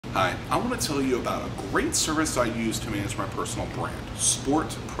Hi, I want to tell you about a great service I use to manage my personal brand,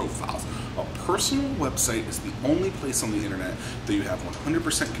 Sport Profiles. A personal website is the only place on the internet that you have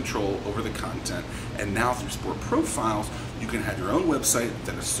 100% control over the content, and now through Sport Profiles, you can have your own website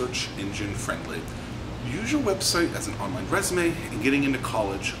that is search engine friendly. Use your website as an online resume and getting into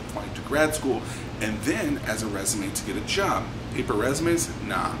college, applying to grad school, and then as a resume to get a job. Paper resumes?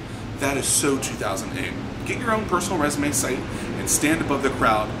 Nah. That is so 2008. Get your own personal resume site and stand above the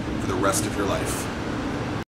crowd for the rest of your life.